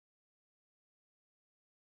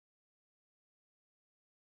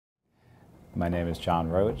My name is John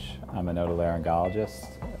Roche. I'm an otolaryngologist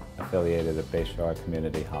affiliated at Bayshore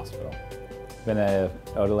Community Hospital. I've been an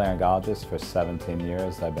otolaryngologist for 17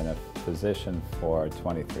 years. I've been a physician for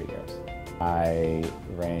 23 years. I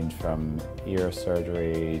range from ear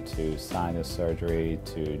surgery to sinus surgery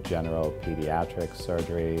to general pediatric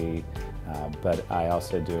surgery, but I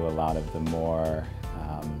also do a lot of the more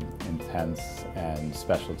intense and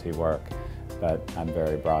specialty work, but I'm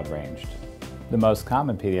very broad-ranged. The most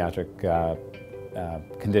common pediatric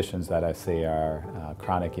conditions that I see are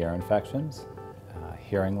chronic ear infections,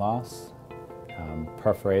 hearing loss,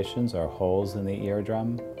 perforations or holes in the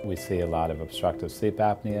eardrum. We see a lot of obstructive sleep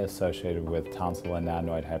apnea associated with tonsil and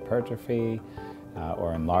adenoid hypertrophy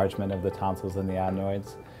or enlargement of the tonsils and the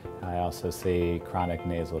adenoids. I also see chronic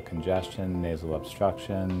nasal congestion, nasal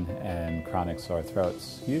obstruction, and chronic sore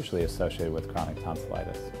throats, usually associated with chronic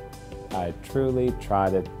tonsillitis. I truly try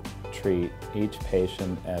to treat each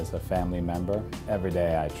patient as a family member. Every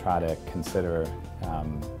day I try to consider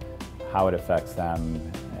how it affects them,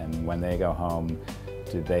 and when they go home,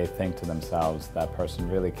 do they think to themselves, that person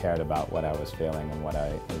really cared about what I was feeling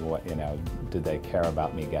and did they care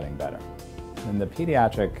about me getting better? In the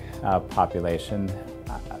pediatric population,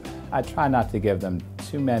 I try not to give them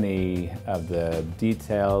too many of the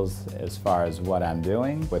details as far as what I'm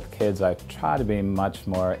doing. With kids, I try to be much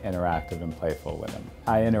more interactive and playful with them.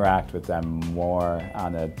 I interact with them more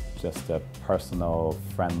on just a personal,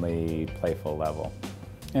 friendly, playful level.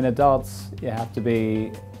 In adults, you have to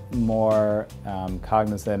be more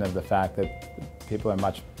cognizant of the fact that people are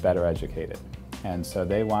much better educated. And so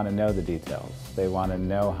they want to know the details. They want to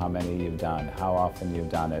know how many you've done, how often you've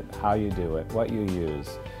done it, how you do it, what you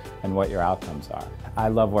use, and what your outcomes are. I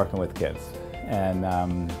love working with kids, and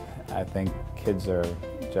I think kids are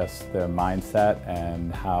just their mindset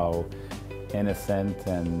and how innocent,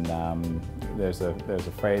 and there's a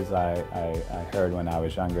phrase I heard when I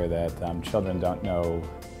was younger that children don't know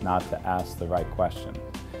not to ask the right question,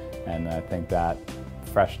 and I think that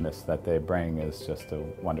freshness that they bring is just a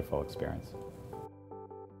wonderful experience.